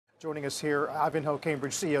Joining us here, Ivanhoe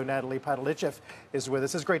Cambridge CEO Natalie Padalichev is with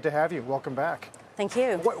us. It's great to have you. Welcome back. Thank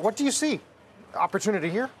you. What do you see?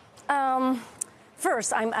 Opportunity here?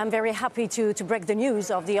 First, I'm very happy to break the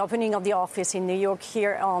news of the opening of the office in New York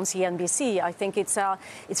here on CNBC. I think it's a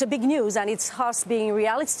big news, and it's us being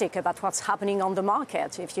realistic about what's happening on the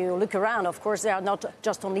market. If you look around, of course, there are not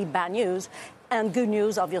just only bad news. And good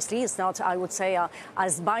news, obviously, it's not, I would say,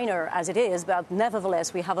 as binary as it is, but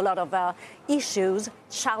nevertheless, we have a lot of issues,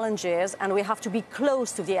 challenges, and we have to be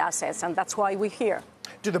close to the assets, and that's why we're here.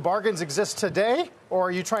 Do the bargains exist today, or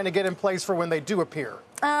are you trying to get in place for when they do appear?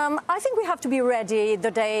 I think we have to be ready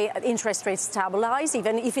the day interest rates stabilize,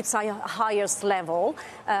 even if it's at highest level,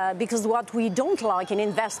 because what we don't like in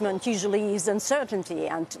investment usually is uncertainty,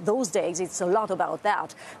 and those days it's a lot about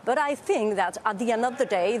that. But I think that at the end of the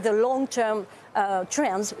day, the long-term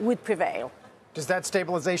trends would prevail. Does that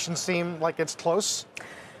stabilization seem like it's close?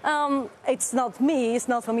 It's not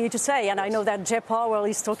for me to say, and I know that Jay Powell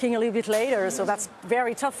is talking a little bit later, so that's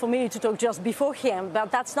very tough for me to talk just before him, but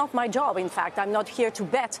that's not my job. In fact, I'm not here to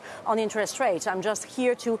bet on interest rates. I'm just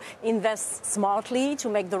here to invest smartly, to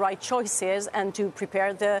make the right choices, and to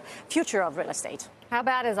prepare the future of real estate. How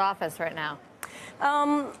bad is office right now?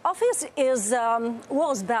 Office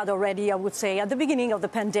was bad already, I would say, at the beginning of the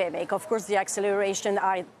pandemic. Of course, the acceleration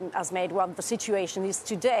has made what the situation is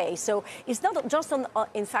today. So it's not just,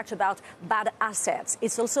 in fact, about bad assets.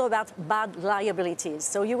 It's also about bad liabilities.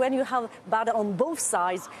 So when you have bad on both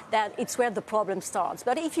sides, that it's where the problem starts.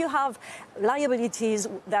 But if you have liabilities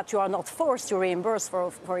that you are not forced to reimburse,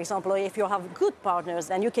 for example, or if you have good partners,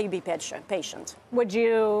 then you can be patient. Would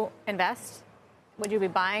you invest? Would you be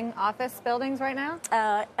buying office buildings right now?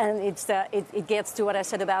 And it gets to what I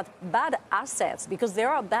said about bad assets, because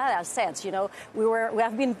there are bad assets. You know, we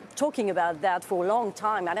have been talking about that for a long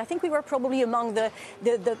time, and I think we were probably among the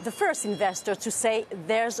first investors to say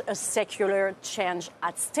there's a secular change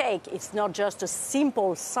at stake. It's not just a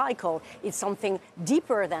simple cycle. It's something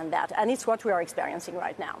deeper than that, and it's what we are experiencing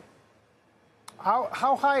right now.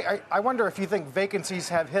 How high? I wonder if you think vacancies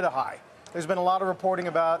have hit a high. There's been a lot of reporting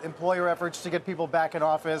about employer efforts to get people back in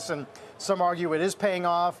office, and some argue it is paying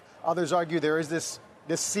off. Others argue there is this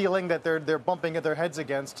ceiling that they're bumping their heads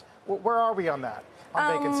against. Where are we on that,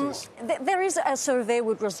 on vacancies? There is a survey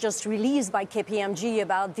which was just released by KPMG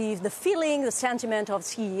about the feeling, the sentiment of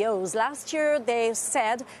CEOs. Last year, they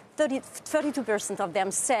said 32% of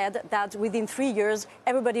them said that within 3 years,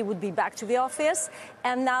 everybody would be back to the office.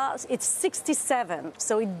 And now it's 67%.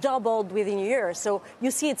 So it doubled within a year. So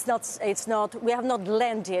you see, we have not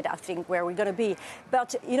landed, I think, where we're going to be.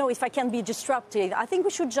 But, you know, if I can be disruptive, I think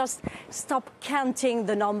we should just stop counting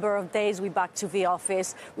the number of days we're back to the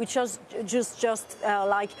office, which is just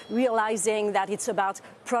like realizing that it's about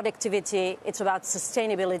productivity, it's about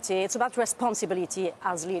sustainability, it's about responsibility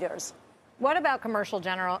as leaders. What about commercial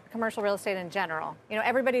real estate in general? You know,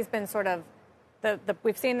 everybody's been sort of,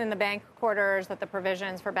 we've seen in the bank quarters that the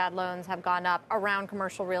provisions for bad loans have gone up around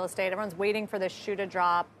commercial real estate. Everyone's waiting for this shoe to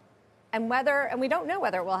drop. And we don't know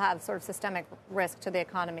whether it will have sort of systemic risk to the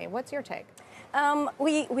economy. What's your take?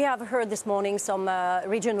 We have heard this morning some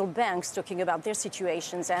regional banks talking about their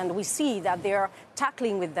situations, and we see that they are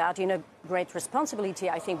tackling with that in a great responsibility,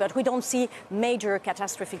 I think, but we don't see major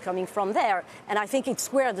catastrophe coming from there. And I think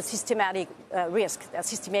it's where the systemic risk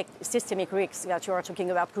that you are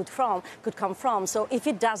talking about could come from. So if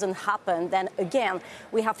it doesn't happen, then again,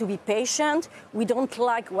 we have to be patient. We don't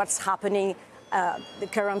like what's happening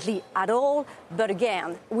currently at all. But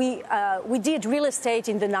again, we did real estate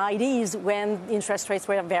in the 90s when interest rates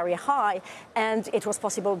were very high, and it was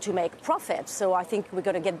possible to make profits. So I think we're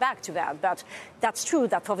going to get back to that. But that's true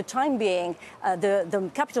that for the time being, the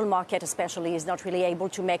capital market especially is not really able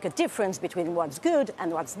to make a difference between what's good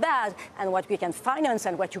and what's bad, and what we can finance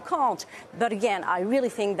and what you can't. But again, I really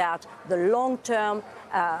think that the long-term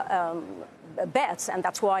bets, and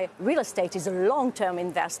that's why real estate is a long-term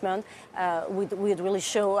investment, would really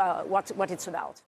show what it's about.